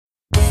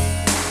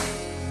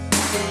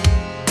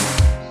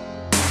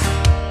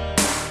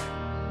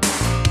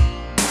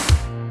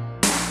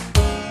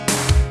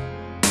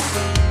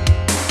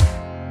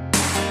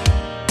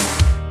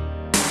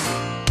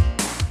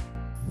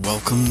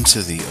Welcome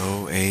to the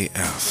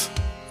OAF,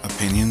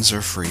 Opinions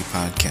Are Free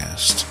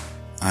podcast.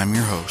 I'm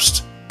your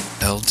host,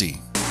 LD.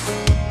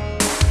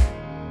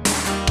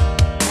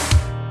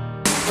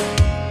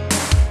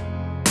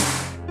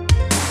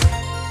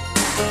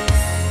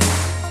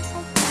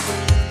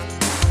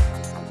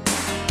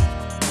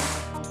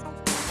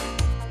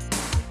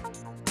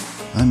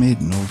 I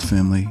made an old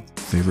family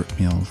favorite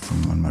meal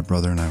from when my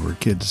brother and I were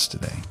kids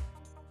today.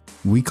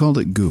 We called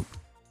it goop,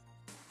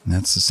 and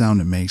that's the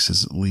sound it makes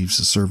as it leaves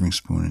the serving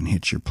spoon and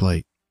hits your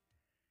plate.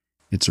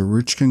 It's a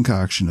rich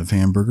concoction of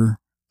hamburger,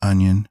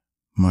 onion,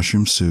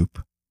 mushroom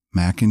soup,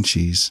 mac and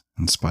cheese,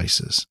 and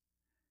spices.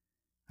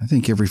 I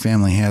think every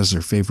family has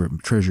their favorite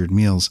treasured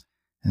meals,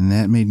 and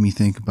that made me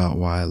think about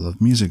why I love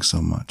music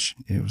so much.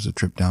 It was a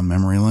trip down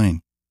memory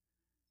lane.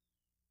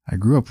 I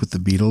grew up with the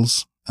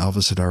Beatles.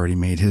 Elvis had already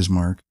made his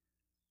mark,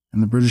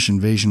 and the British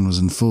invasion was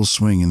in full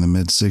swing in the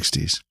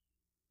mid-60s.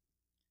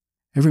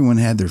 Everyone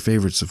had their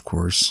favorites, of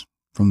course.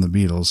 From the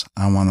Beatles,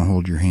 I Want to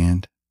Hold Your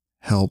Hand,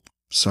 Help,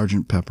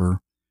 Sgt.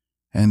 Pepper,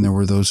 and there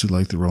were those who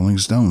liked the Rolling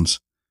Stones.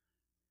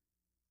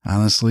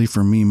 Honestly,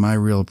 for me, my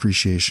real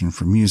appreciation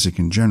for music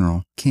in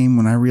general came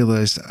when I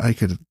realized I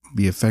could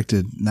be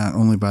affected not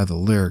only by the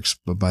lyrics,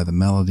 but by the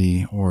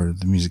melody or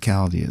the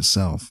musicality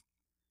itself.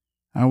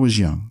 I was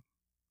young.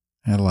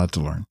 I had a lot to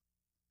learn.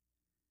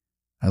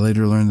 I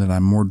later learned that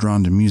I'm more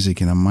drawn to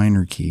music in a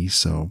minor key,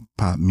 so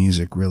pop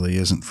music really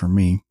isn't for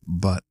me,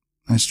 but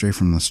I stray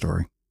from the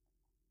story.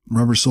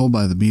 Rubber Soul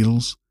by the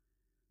Beatles,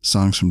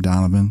 songs from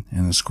Donovan,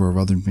 and a score of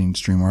other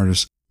mainstream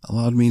artists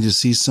allowed me to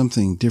see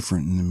something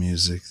different in the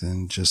music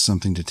than just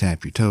something to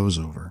tap your toes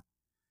over.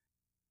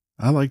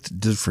 I liked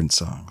different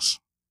songs.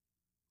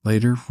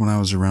 Later, when I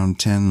was around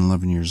 10 and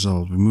 11 years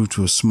old, we moved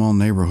to a small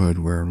neighborhood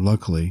where,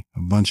 luckily, a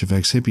bunch of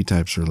ex-hippie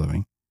types were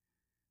living.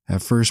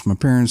 At first, my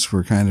parents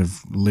were kind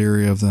of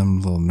leery of them,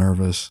 a little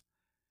nervous.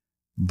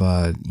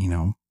 But,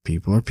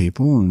 people are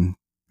people, and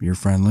you're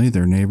friendly,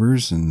 they're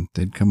neighbors, and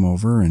they'd come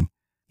over, and,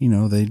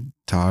 they'd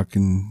talk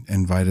and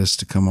invite us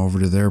to come over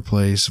to their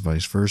place,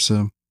 vice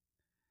versa.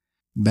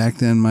 Back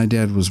then, my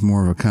dad was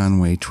more of a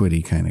Conway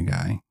Twitty kind of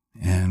guy,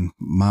 and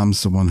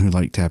Mom's the one who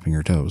liked tapping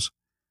her toes.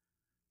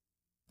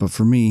 But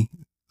for me,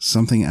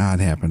 something odd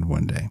happened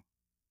one day.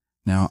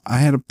 Now, I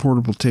had a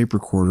portable tape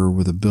recorder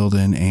with a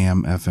built-in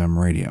AM/FM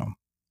radio.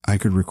 I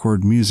could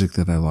record music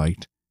that I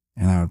liked,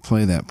 and I would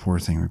play that poor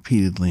thing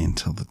repeatedly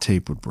until the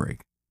tape would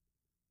break.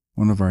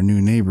 One of our new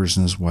neighbors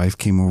and his wife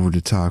came over to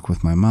talk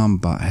with my mom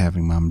about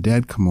having Mom and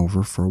Dad come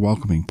over for a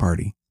welcoming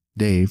party.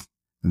 Dave,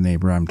 the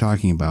neighbor I'm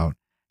talking about,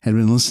 had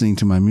been listening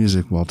to my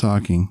music while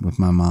talking with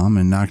my mom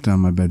and knocked on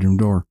my bedroom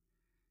door.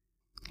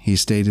 He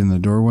stayed in the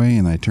doorway,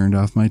 and I turned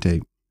off my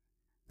tape.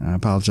 I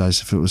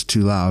apologized if it was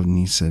too loud, and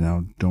he said,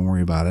 "No, don't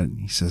worry about it."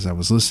 He says, "I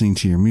was listening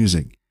to your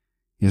music.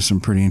 You have some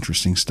pretty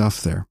interesting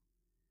stuff there."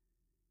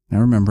 Now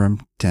remember,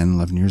 I'm 10,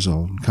 11 years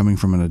old. Coming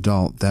from an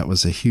adult, that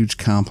was a huge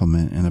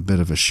compliment and a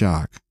bit of a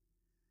shock.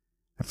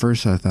 At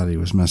first, I thought he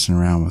was messing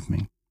around with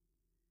me.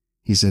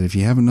 He said, "If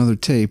you have another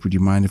tape, would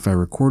you mind if I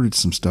recorded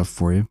some stuff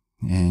for you,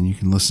 and you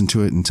can listen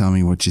to it and tell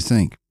me what you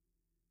think?"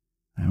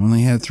 I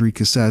only had 3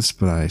 cassettes,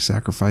 but I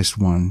sacrificed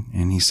one,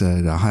 and he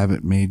said, "I'll have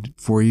it made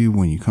for you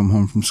when you come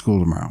home from school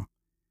tomorrow."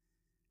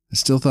 I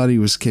still thought he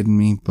was kidding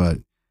me,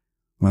 but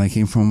when I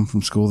came home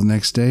from school the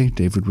next day,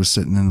 David was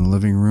sitting in the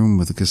living room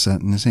with a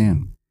cassette in his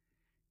hand.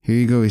 "Here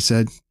you go," he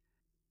said.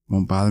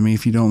 "Won't bother me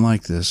if you don't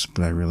like this,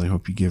 but I really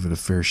hope you give it a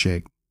fair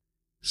shake."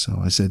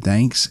 So I said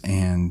thanks,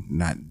 and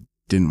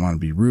didn't want to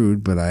be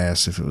rude, but I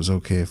asked if it was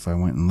okay if I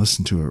went and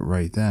listened to it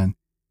right then.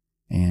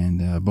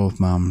 And both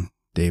Mom and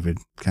David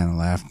kind of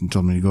laughed and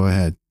told me to go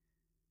ahead.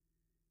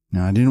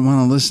 Now, I didn't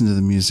want to listen to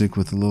the music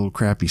with a little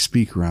crappy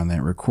speaker on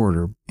that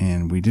recorder,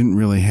 and we didn't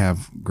really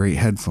have great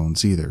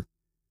headphones either.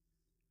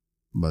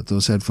 But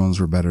those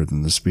headphones were better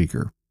than the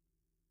speaker.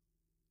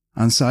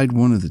 On side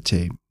 1 of the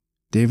tape,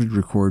 David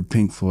recorded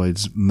Pink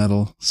Floyd's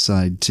Metal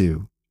Side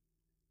 2,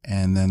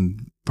 and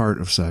then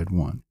part of side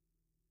 1.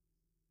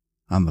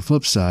 On the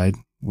flip side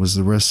was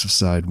the rest of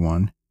side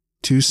 1,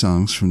 2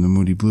 songs from the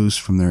Moody Blues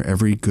from their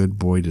Every Good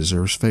Boy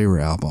Deserves Favor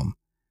album,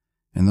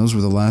 and those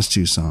were the last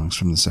 2 songs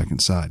from the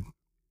second side.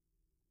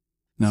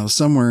 Now,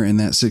 somewhere in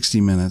that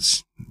 60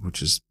 minutes,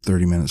 which is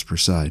 30 minutes per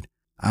side,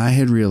 I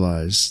had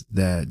realized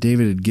that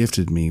David had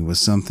gifted me with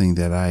something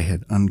that I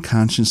had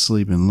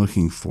unconsciously been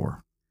looking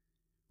for.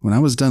 When I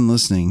was done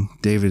listening,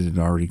 David had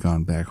already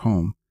gone back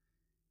home.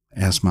 I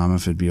asked Mom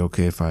if it'd be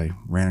okay if I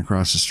ran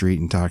across the street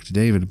and talked to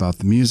David about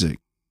the music.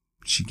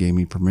 She gave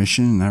me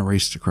permission, and I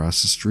raced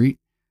across the street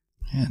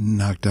and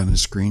knocked on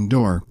his screen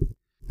door.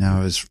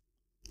 Now, his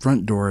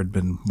front door had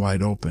been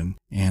wide open,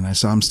 and I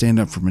saw him stand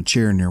up from a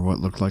chair near what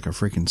looked like a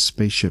freaking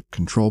spaceship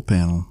control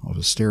panel of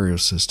a stereo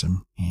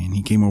system, and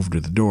he came over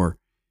to the door.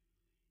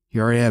 He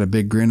already had a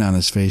big grin on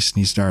his face, and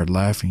he started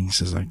laughing. He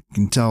says, "I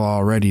can tell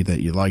already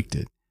that you liked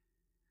it."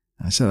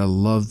 I said, "I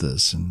love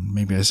this," and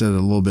maybe I said it a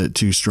little bit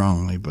too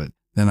strongly, but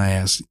then I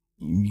asked,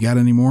 "You got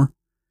any more?"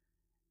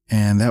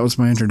 And that was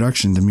my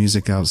introduction to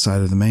music outside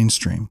of the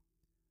mainstream.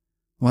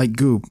 Like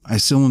Goop, I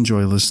still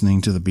enjoy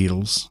listening to the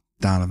Beatles,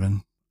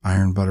 Donovan,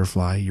 Iron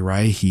Butterfly,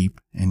 Uriah Heep,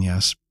 and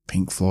yes,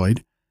 Pink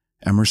Floyd,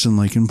 Emerson,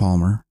 Lake and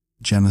Palmer,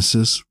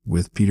 Genesis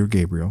with Peter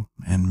Gabriel,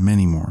 and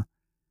many more.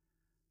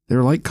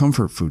 They're like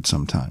comfort food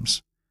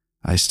sometimes.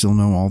 I still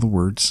know all the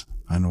words,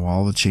 I know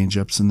all the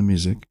change-ups in the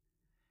music,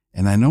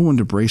 and I know when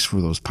to brace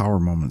for those power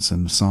moments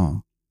in the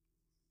song.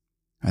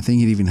 I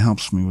think it even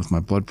helps me with my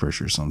blood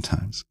pressure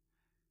sometimes.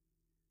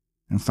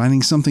 And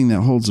finding something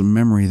that holds a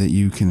memory that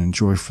you can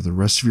enjoy for the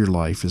rest of your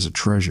life is a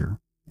treasure,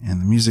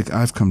 and the music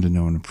I've come to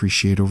know and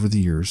appreciate over the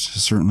years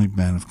has certainly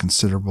been of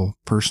considerable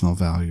personal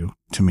value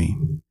to me.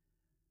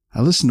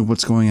 I listen to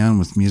what's going on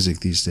with music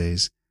these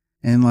days,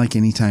 and like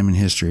any time in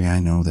history, I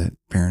know that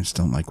parents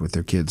don't like what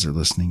their kids are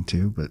listening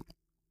to, but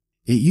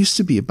it used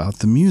to be about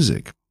the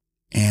music,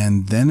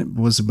 and then it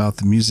was about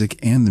the music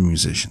and the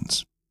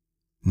musicians.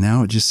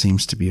 Now it just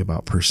seems to be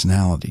about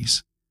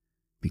personalities,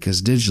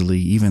 because digitally,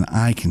 even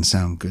I can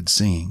sound good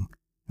singing,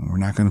 and we're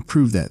not going to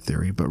prove that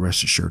theory, but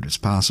rest assured it's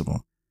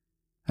possible.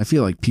 I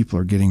feel like people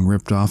are getting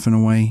ripped off in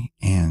a way,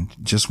 and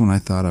just when I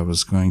thought I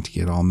was going to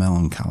get all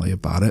melancholy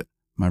about it,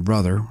 my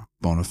brother,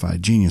 bona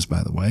fide genius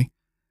by the way,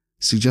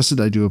 suggested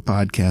I do a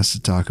podcast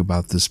to talk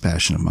about this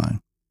passion of mine.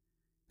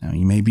 Now,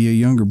 he may be a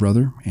younger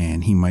brother,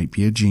 and he might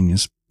be a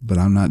genius, but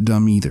I'm not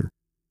dumb either.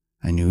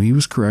 I knew he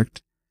was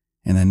correct,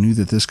 and I knew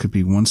that this could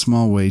be one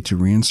small way to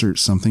reinsert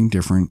something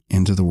different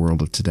into the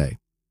world of today.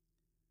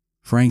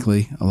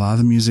 Frankly, a lot of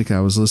the music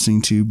I was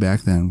listening to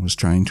back then was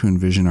trying to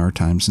envision our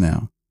times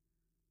now.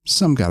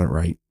 Some got it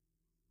right,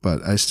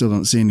 but I still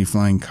don't see any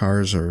flying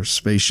cars or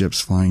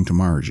spaceships flying to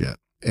Mars yet,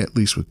 at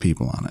least with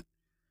people on it.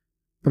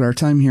 But our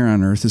time here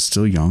on Earth is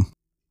still young.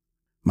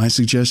 My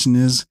suggestion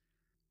is,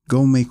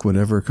 go make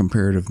whatever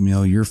comparative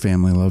meal your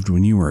family loved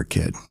when you were a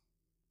kid.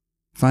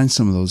 Find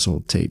some of those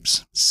old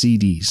tapes,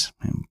 CDs,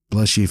 and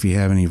bless you if you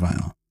have any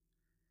vinyl.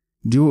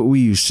 Do what we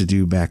used to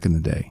do back in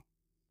the day.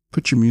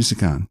 Put your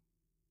music on.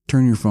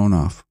 Turn your phone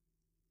off.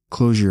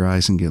 Close your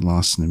eyes and get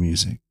lost in the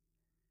music.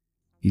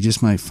 You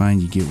just might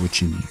find you get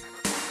what you need.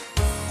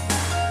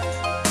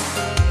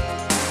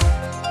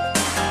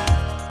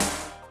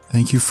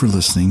 Thank you for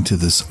listening to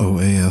this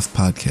OAF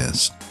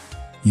podcast.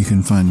 You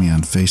can find me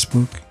on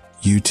Facebook,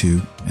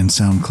 YouTube, and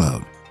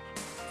SoundCloud.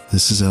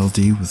 This is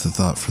LD with a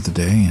thought for the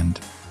day, and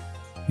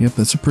yep,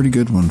 that's a pretty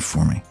good one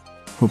for me.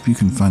 Hope you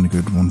can find a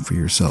good one for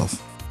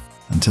yourself.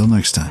 Until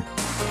next time.